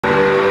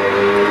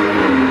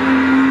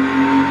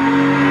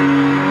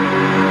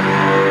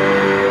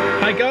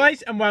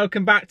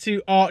welcome back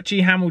to Archie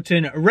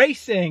Hamilton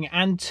Racing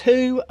and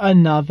to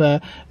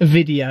another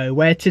video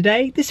where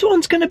today this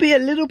one's going to be a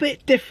little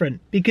bit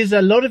different because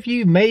a lot of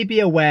you may be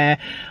aware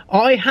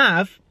I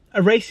have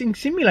a racing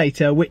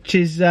simulator which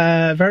is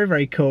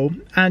very cool,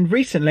 and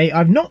recently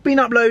I've not been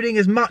uploading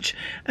as much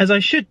as I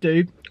should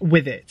do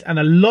with it, and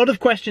a lot of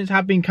questions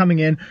have been coming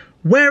in.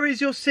 Where is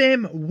your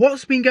sim?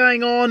 What's been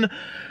going on?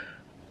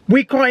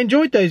 We quite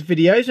enjoyed those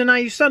videos and now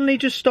you suddenly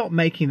just stopped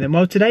making them.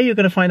 Well, today you're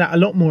going to find out a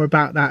lot more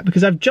about that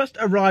because I've just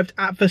arrived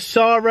at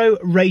Vesaro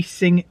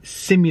Racing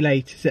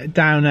Simulators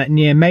down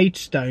near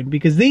Maidstone,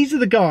 because these are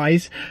the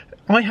guys.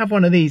 I have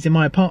one of these in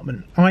my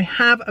apartment. I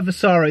have a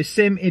Vesaro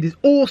sim. It is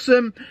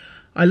awesome.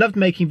 I loved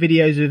making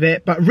videos with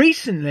it, but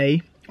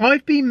recently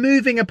I've been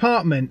moving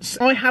apartments.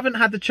 I haven't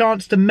had the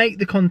chance to make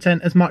the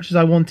content as much as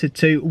I wanted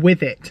to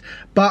with it,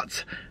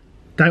 but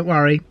don't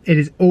worry, it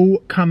is all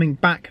coming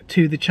back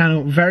to the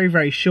channel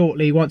very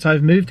shortly once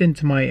I've moved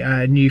into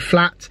my new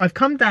flat. I've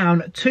come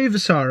down to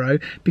Vesaro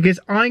because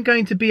I'm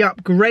going to be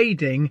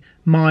upgrading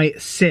my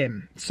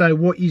sim. So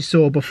what you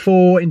saw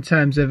before in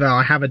terms of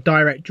I have a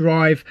direct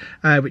drive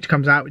which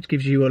comes out, which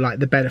gives you like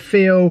the better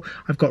feel.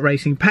 I've got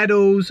racing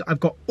pedals. I've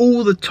got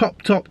all the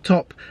top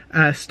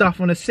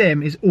stuff on a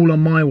sim is all on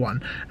my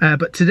one.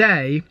 But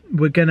today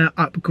we're gonna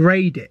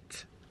upgrade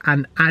it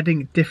and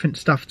adding different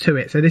stuff to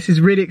it. So this is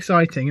really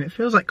exciting and it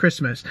feels like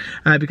Christmas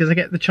because I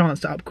get the chance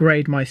to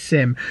upgrade my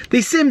sim.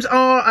 These sims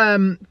are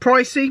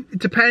pricey. It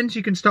depends.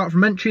 You can start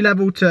from entry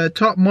level to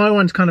top. My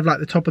one's kind of like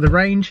the top of the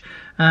range,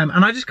 and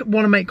I just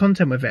want to make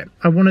content with it.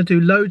 I want to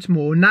do loads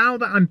more. Now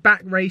that I'm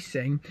back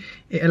racing,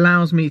 it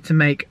allows me to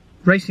make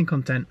racing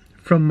content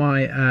from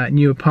my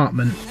new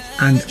apartment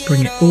and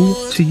bring it all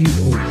to you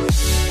all.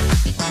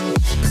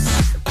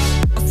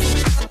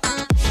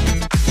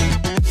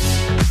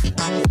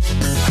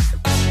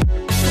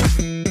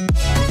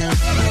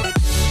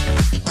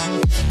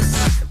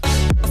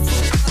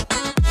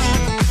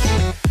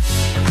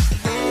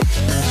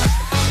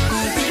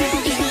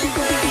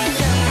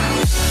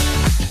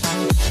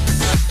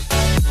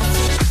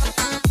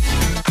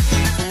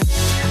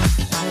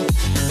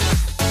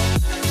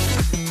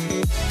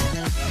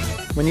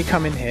 When you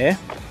come in here,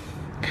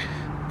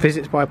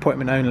 visits by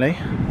appointment only,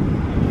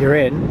 you're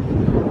in,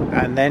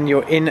 and then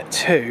you're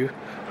into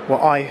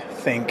what I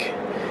think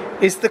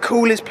is the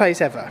coolest place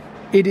ever.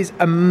 It is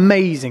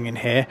amazing in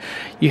here.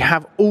 You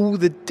have all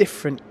the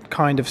different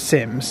kind of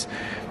sims.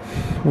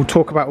 We'll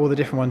talk about all the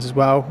different ones as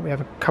well. We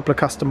have a couple of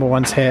customer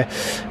ones here.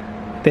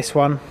 This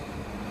one,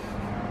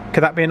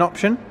 could that be an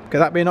option? Could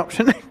that be an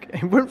option?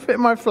 It wouldn't fit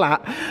my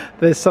flat.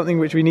 There's something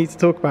which we need to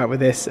talk about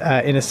with this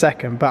in a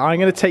second, but I'm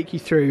going to take you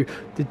through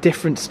the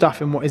different stuff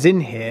and what is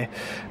in here.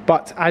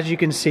 But as you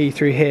can see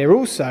through here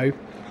also,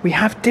 we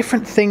have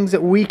different things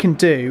that we can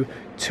do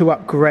to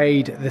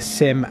upgrade the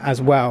sim as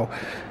well.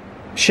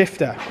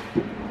 Shifter,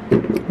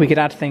 we could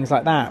add things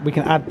like that. We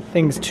can add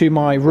things to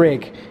my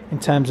rig in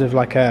terms of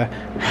like a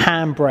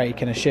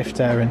handbrake and a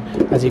shifter,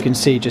 and as you can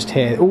see just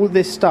here, all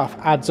this stuff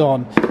adds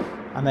on.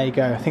 And there you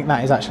go, I think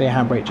that is actually a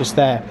handbrake just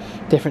there.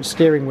 Different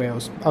steering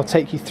wheels. I'll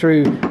take you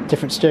through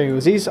different steering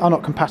wheels. These are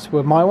not compatible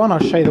with my one. I'll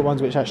show you the ones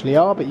which actually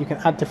are, but you can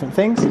add different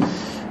things.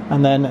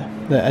 And then,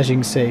 as you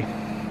can see,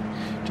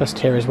 just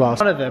here as well.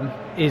 One of them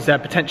is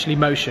potentially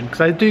motion, because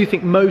I do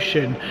think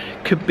motion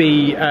could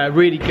be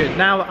really good.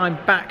 Now that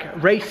I'm back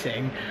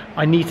racing,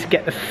 I need to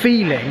get the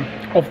feeling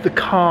of the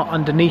car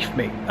underneath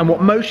me. And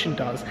what motion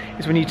does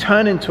is when you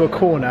turn into a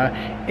corner,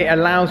 it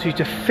allows you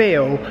to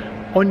feel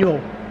on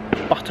your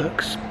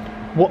buttocks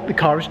what the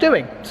car is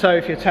doing. So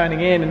if you're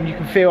turning in and you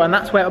can feel, and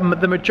that's where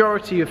the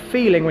majority of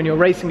feeling when you're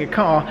racing a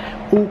car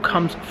all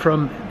comes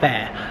from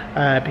there,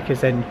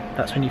 because then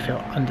that's when you feel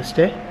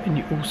understeer and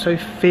you also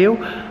feel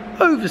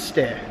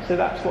oversteer. So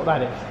that's what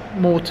that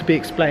is. More to be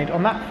explained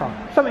on that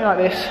front. Something like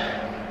this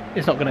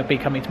is not going to be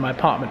coming to my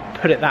apartment,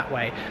 put it that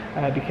way,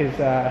 because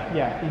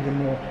yeah, these are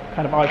more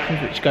kind of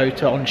items which go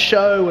to on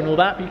show and all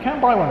that, but you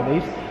can buy one of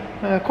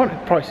these. Quite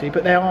pricey,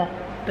 but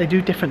they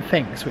do different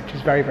things, which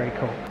is very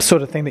cool.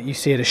 Sort of thing that you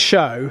see at a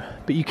show,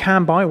 but you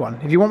can buy one.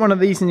 If you want one of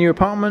these in your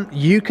apartment,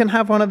 you can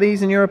have one of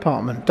these in your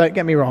apartment. Don't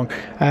get me wrong,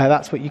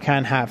 that's what you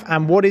can have.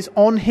 And what is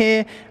on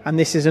here, and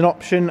this is an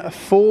option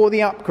for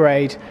the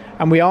upgrade,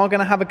 and we are going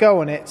to have a go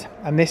on it,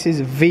 and this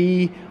is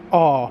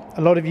VR.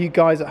 A lot of you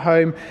guys at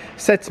home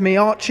said to me,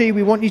 Archie,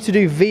 we want you to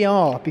do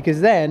VR, because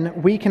then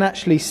we can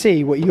actually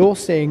see what you're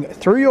seeing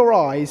through your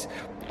eyes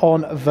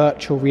on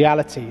virtual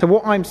reality. So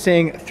what I'm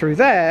seeing through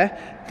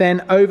there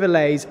then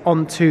overlays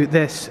onto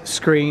this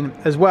screen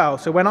as well.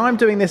 So when I'm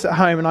doing this at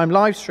home and I'm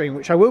live streaming,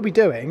 which I will be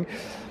doing,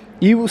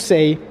 you will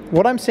see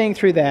what I'm seeing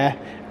through there,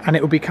 and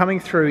it will be coming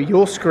through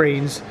your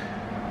screens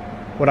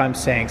what I'm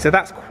seeing. So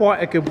that's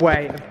quite a good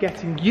way of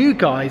getting you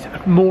guys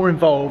more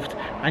involved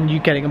and you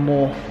getting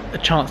a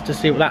chance to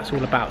see what that's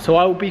all about. So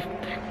I will be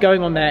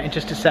going on there in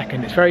just a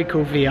second. It's very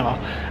cool VR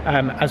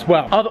as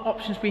well. Other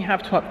options we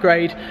have to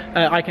upgrade,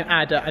 I can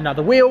add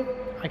another wheel,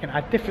 I can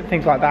add different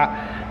things like that.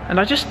 And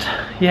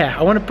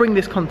I want to bring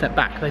this content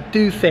back, because I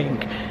do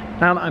think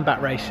now that I'm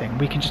back racing,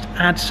 we can just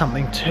add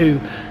something to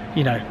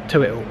you know,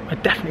 to it all. I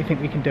definitely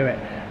think we can do it.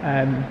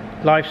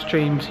 Live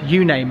streams,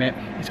 you name it,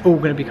 it's all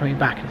going to be coming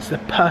back, and it's the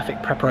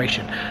perfect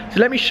preparation. So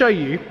let me show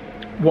you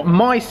what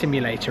my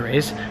simulator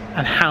is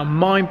and how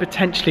mine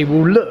potentially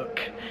will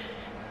look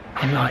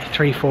in like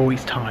 3-4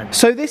 weeks time.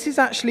 So this is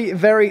actually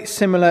very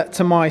similar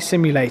to my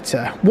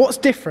simulator. What's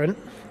different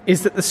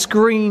is that the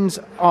screens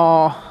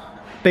are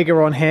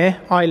bigger on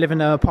here. I live in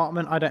an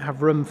apartment, I don't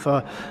have room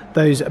for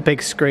those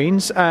big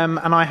screens, and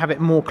I have it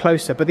more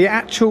closer, but the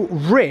actual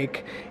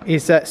rig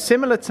is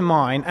similar to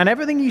mine, and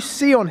everything you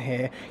see on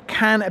here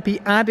can be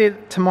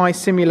added to my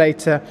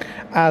simulator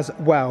as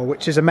well,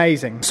 which is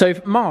amazing. So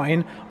for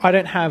mine, I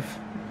don't have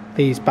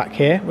these back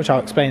here, which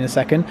I'll explain in a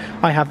second.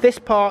 I have this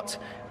part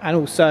and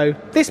also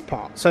this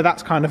part, so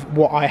that's kind of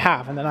what I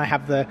have, and then I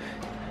have the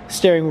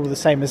steering wheel the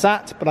same as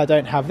that, but I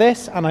don't have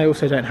this, and I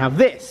also don't have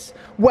this.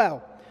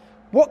 Well,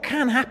 what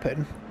can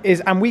happen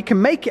is, and we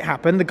can make it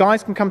happen, the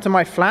guys can come to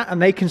my flat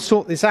and they can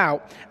sort this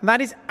out, and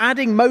that is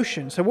adding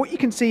motion. So what you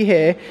can see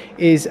here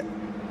is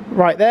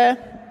right there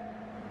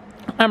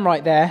and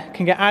right there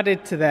can get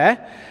added to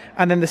there,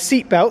 and then the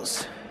seat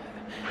belts,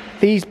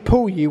 these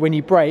pull you when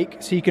you brake,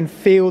 so you can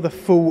feel the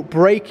full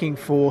braking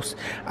force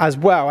as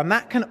well, and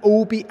that can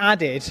all be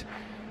added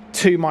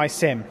to my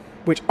sim,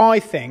 which I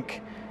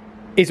think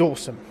is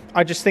awesome.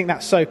 I just think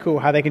that's so cool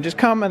how they can just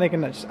come and they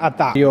can just add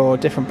that. Your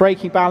different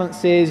braking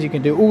balances, you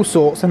can do all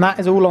sorts, and that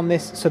is all on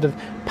this sort of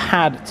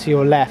pad to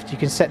your left. You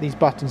can set these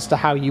buttons to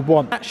how you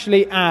want.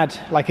 Actually add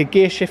like a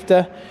gear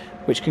shifter,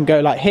 which can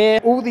go like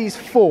here. All these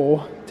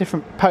 4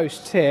 different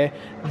posts here,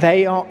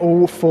 they are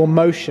all for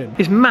motion.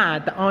 It's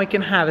mad that I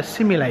can have a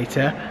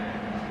simulator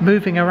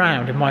moving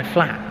around in my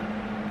flat.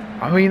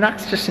 I mean,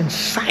 that's just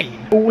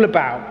insane. All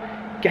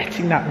about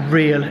getting that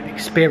real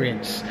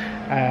experience.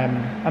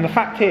 And the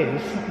fact is,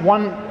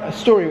 a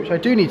story which I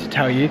do need to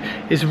tell you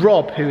is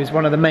Rob, who is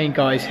one of the main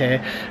guys here.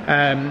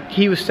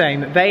 He was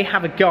saying that they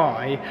have a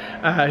guy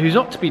who's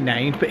not to be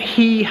named, but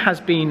he has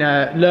been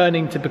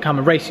learning to become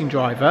a racing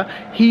driver.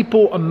 He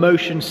bought a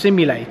motion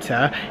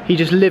simulator, he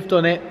just lived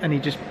on it, and he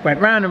just went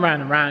round and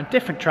round and round,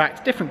 different tracks,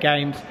 different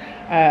games.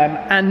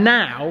 And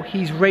now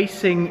he's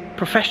racing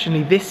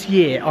professionally this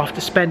year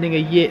after spending a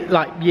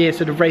year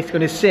sort of racing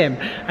on his sim,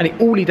 and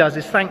all he does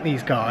is thank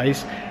these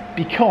guys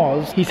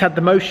because he's had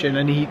the motion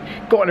and he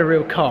got in a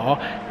real car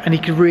and he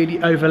could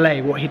really overlay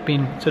what he'd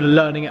been sort of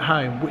learning at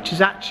home, which is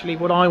actually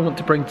what I want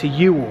to bring to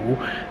you all,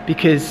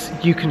 because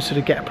you can sort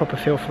of get a proper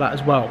feel for that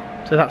as well.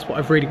 So that's what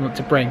I really want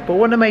to bring. But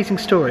what an amazing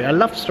story. I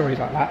love stories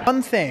like that.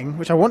 One thing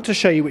which I want to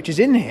show you, which is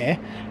in here,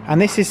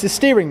 and this is the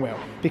steering wheel,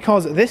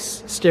 because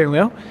this steering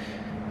wheel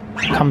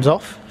comes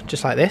off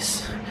just like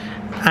this,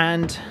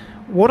 and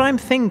what I'm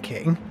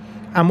thinking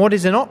and what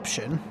is an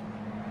option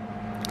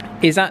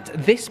is that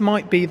this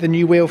might be the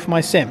new wheel for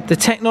my sim. The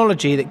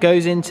technology that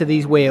goes into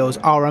these wheels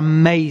are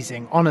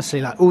amazing,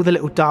 honestly, like all the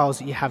little dials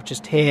that you have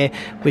just here,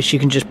 which you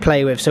can just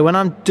play with. So when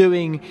I'm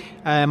doing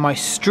my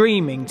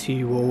streaming to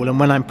you all, and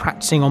when I'm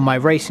practicing on my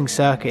racing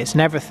circuits and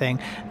everything,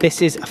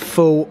 this is a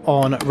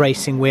full-on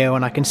racing wheel,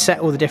 and I can set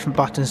all the different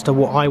buttons to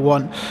what I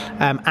want,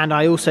 and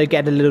I also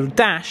get a little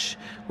dash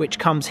which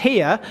comes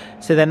here,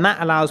 so then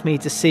that allows me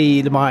to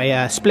see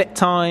my split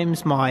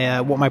times,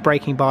 my what my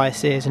braking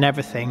bias is and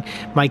everything,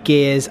 my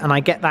gears, and I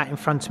get that in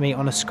front of me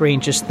on a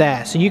screen just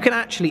there. So you can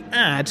actually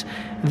add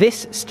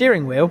this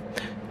steering wheel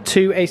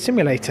to a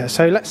simulator.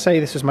 So let's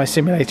say this was my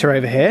simulator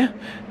over here.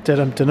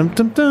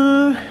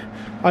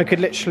 I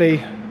could literally,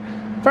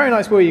 very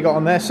nice wheel you got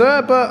on there,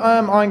 sir, but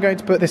I'm going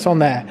to put this on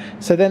there.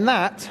 So then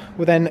that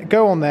will then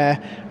go on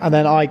there, and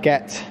then I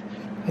get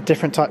a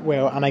different type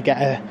wheel, and I get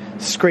a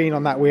screen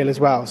on that wheel as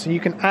well. So you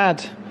can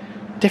add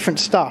different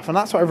stuff, and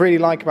that's what I really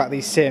like about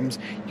these sims.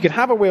 You can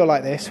have a wheel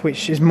like this,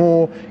 which is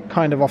more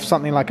kind of off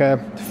something like a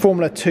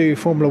Formula 2,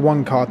 Formula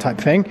 1 car type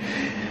thing,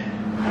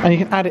 and you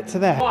can add it to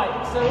there.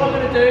 Right, so what I'm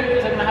going to do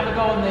is I'm going to have a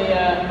go on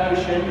the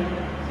motion,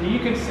 so you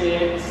can see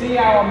it, see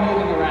how I'm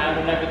moving around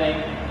and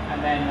everything,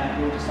 and then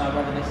we'll decide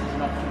whether this is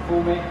an option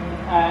for me.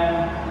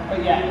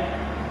 But yeah.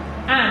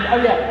 And,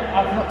 oh yeah,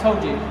 I've not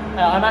told you,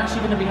 I'm actually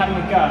going to be having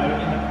a go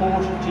in the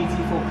Porsche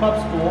GT4 Club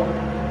Sport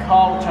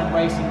car which I'm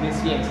racing this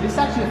year. So this is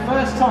actually the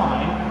first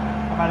time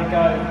I've had a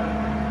go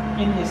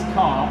in this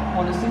car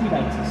on a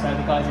simulator. So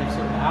the guys have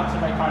sorted it out, so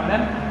very kind of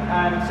them.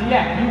 So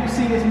yeah, you will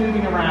see this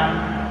moving around,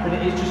 but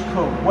it is just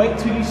cool. Wait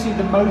till you see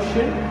the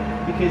motion,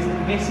 because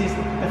this is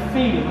the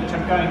feeling which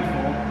I'm going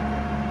for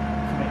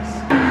this.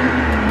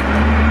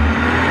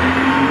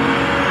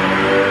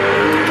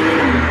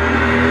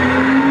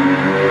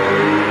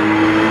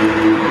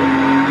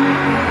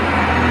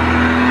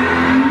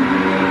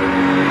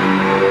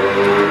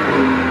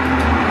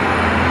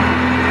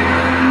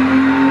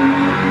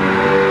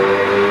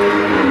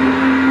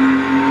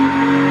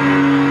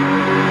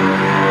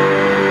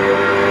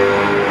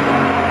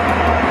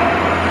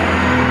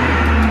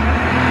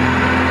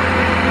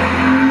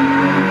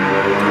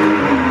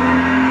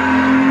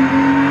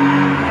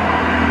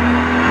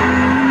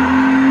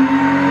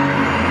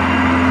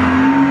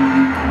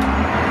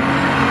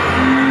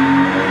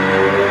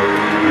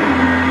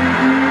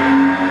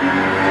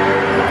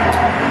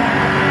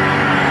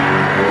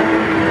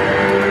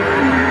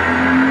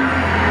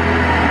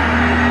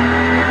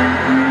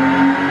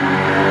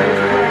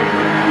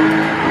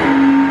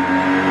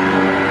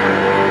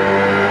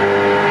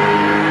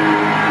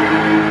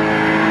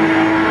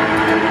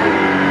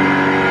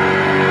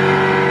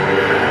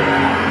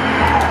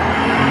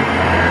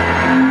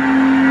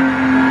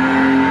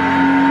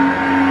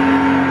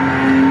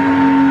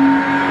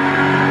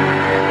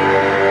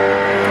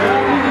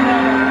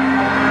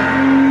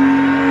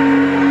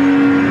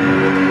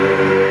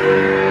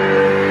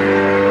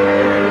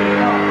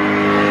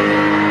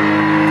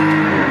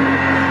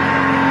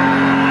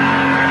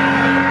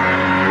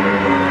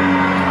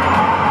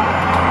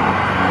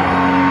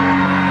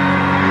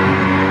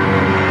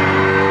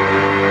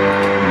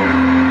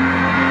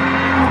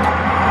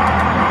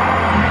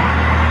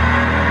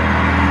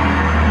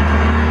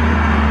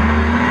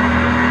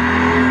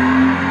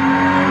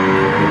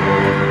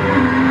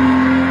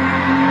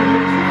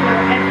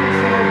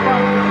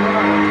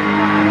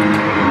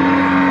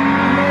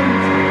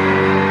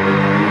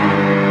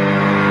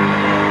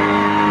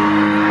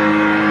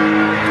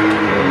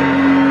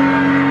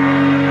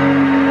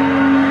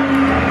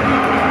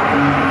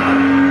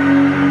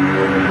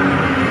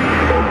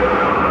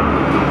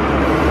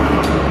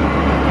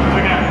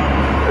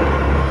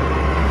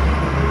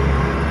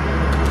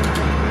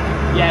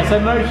 So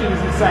motion is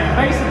insane.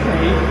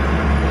 Basically,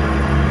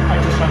 I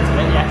just shunted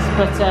it, yes,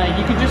 but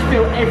you can just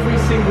feel every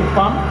single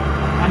bump,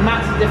 and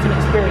that's a different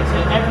experience. So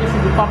every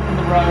single bump in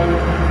the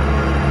road,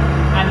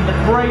 and the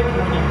brake,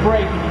 when you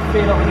brake and you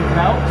feel it on your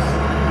belts.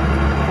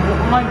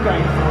 What I'm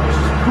going for is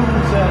just cool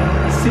to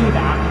see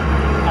that,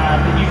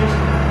 but it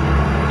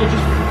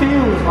just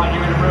feels like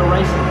you're in a real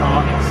racing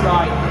car. It's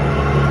like,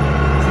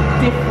 it's a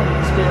different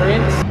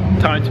experience.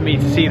 Time for me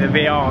to see the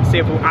VR, see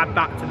if we'll add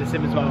that to the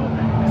sim as well.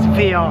 Because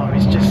VR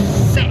is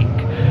just sick.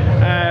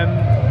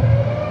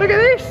 Look at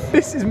this,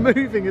 this is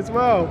moving as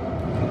well.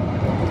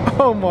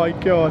 Oh my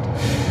God,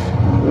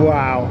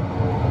 wow.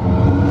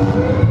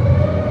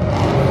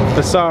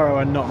 Vesaro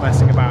are not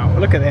messing about, but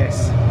look at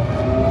this.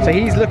 So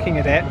he's looking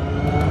at it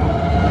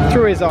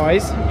through his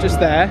eyes, just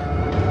there,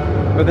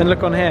 but then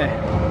look on here.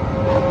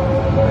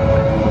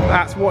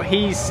 That's what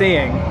he's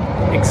seeing,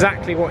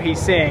 exactly what he's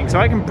seeing. So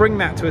I can bring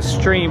that to a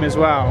stream as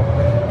well,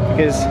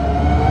 because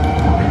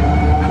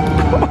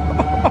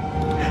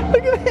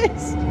look at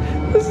this,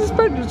 the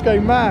suspension's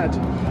going mad.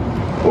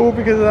 All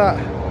because of that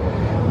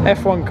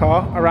F1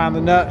 car around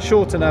the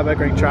shorter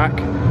Nürburgring track.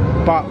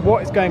 But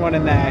what is going on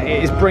in there,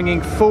 it is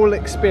bringing full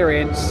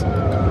experience,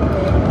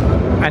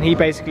 and he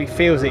basically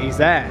feels that he's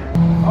there.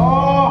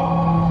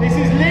 Oh, this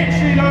is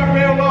literally like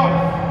real life.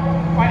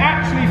 I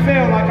actually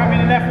feel like I'm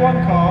in an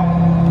F1 car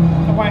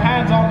and my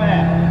hands aren't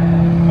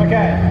there.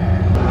 Okay.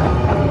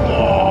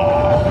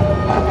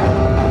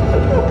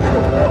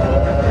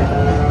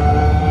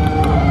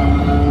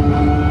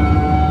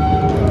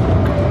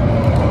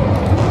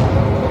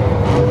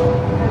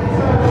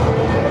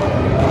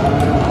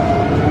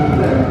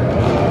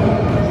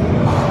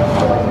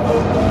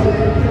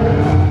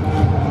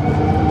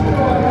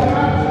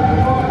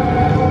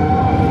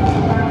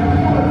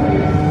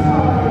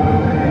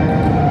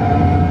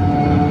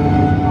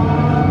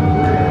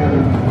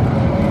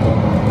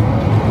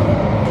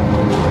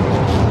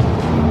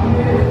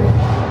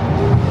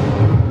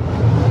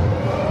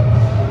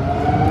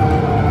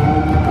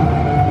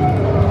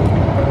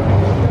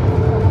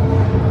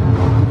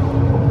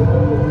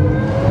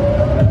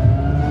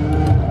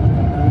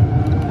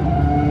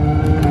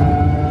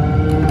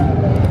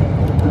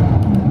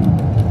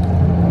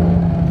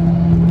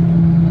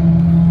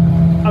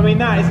 I mean,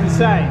 that is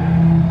insane.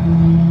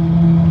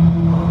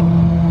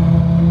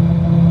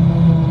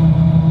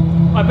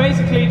 I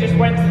basically just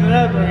went to the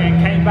Nürburgring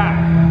and came back.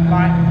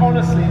 Like,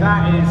 honestly,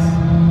 that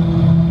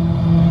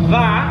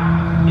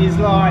is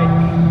like,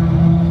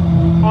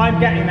 I'm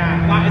getting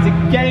that. That is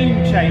a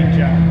game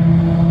changer.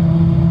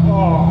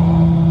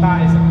 Oh,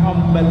 that is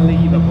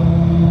unbelievable.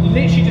 You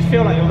literally just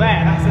feel like you're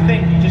there. That's the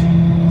thing. You just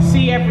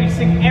see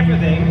everything,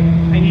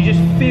 and you just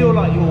feel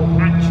like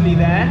you're actually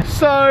there.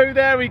 So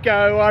there we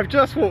go. I've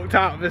just walked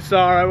out of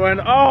Vesaro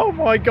and oh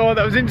my God,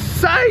 that was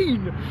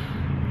insane.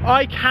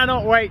 I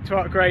cannot wait to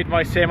upgrade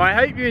my sim. I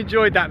hope you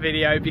enjoyed that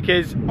video,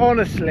 because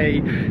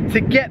honestly,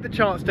 to get the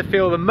chance to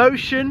feel the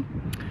motion,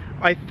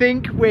 I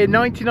think we're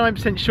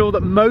 99% sure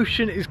that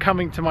motion is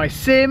coming to my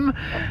sim.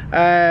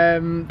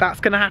 That's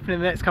going to happen in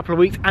the next couple of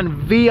weeks, and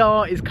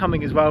VR is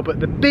coming as well. But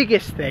the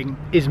biggest thing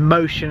is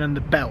motion and the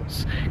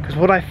belts, because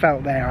what I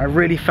felt there, I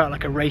really felt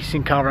like a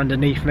racing car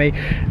underneath me.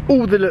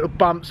 All the little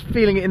bumps,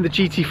 feeling it in the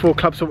GT4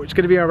 Club Sport, which is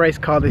going to be our race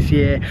car this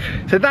year.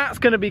 So that's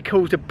going to be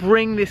cool to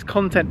bring this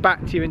content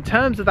back to you in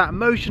terms of that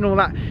motion, all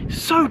that.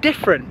 So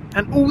different,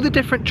 and all the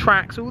different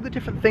tracks, all the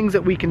different things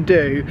that we can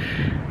do.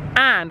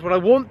 And what I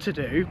want to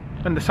do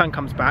when the sun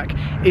comes back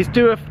is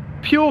do a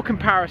pure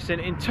comparison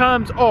in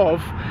terms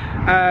of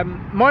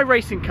my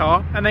racing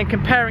car, and then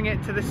comparing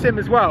it to the sim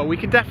as well. We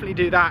can definitely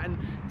do that in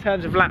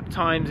terms of lap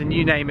times, and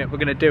you name it, we're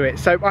going to do it.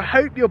 So I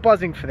hope you're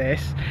buzzing for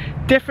this.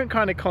 Different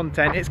kind of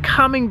content, it's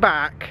coming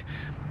back,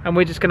 and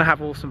we're just going to have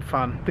awesome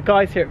fun. The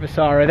guys here at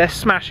Vesaro, they're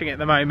smashing it at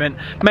the moment.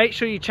 Make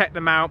sure you check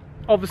them out.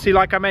 Obviously,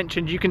 like I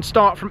mentioned, you can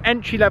start from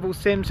entry-level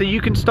sim, so you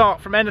can start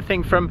from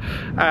anything from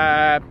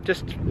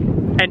just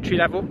entry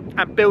level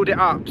and build it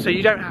up, so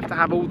you don't have to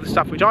have all the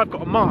stuff which I've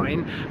got on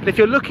mine. But if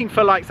you're looking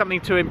for like something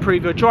to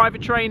improve your driver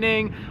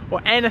training or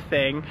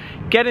anything,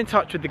 get in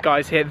touch with the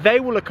guys here. They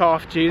will look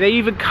after you. They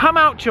even come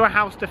out to your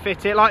house to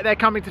fit it, like they're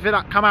coming to fit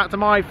that, come out to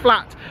my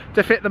flat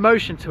to fit the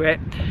motion to it,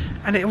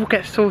 and it all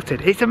gets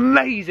sorted. It's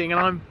amazing,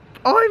 and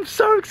I'm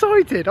so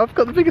excited. I've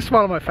got the biggest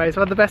smile on my face.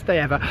 I've had the best day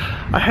ever.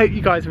 I hope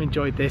you guys have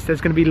enjoyed this. There's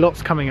going to be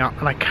lots coming up,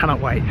 and I cannot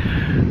wait.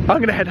 I'm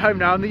going to head home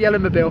now in the yellow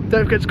mobile.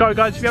 Don't forget to subscribe,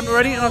 guys, if you haven't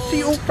already, and I'll see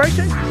you all very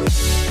soon.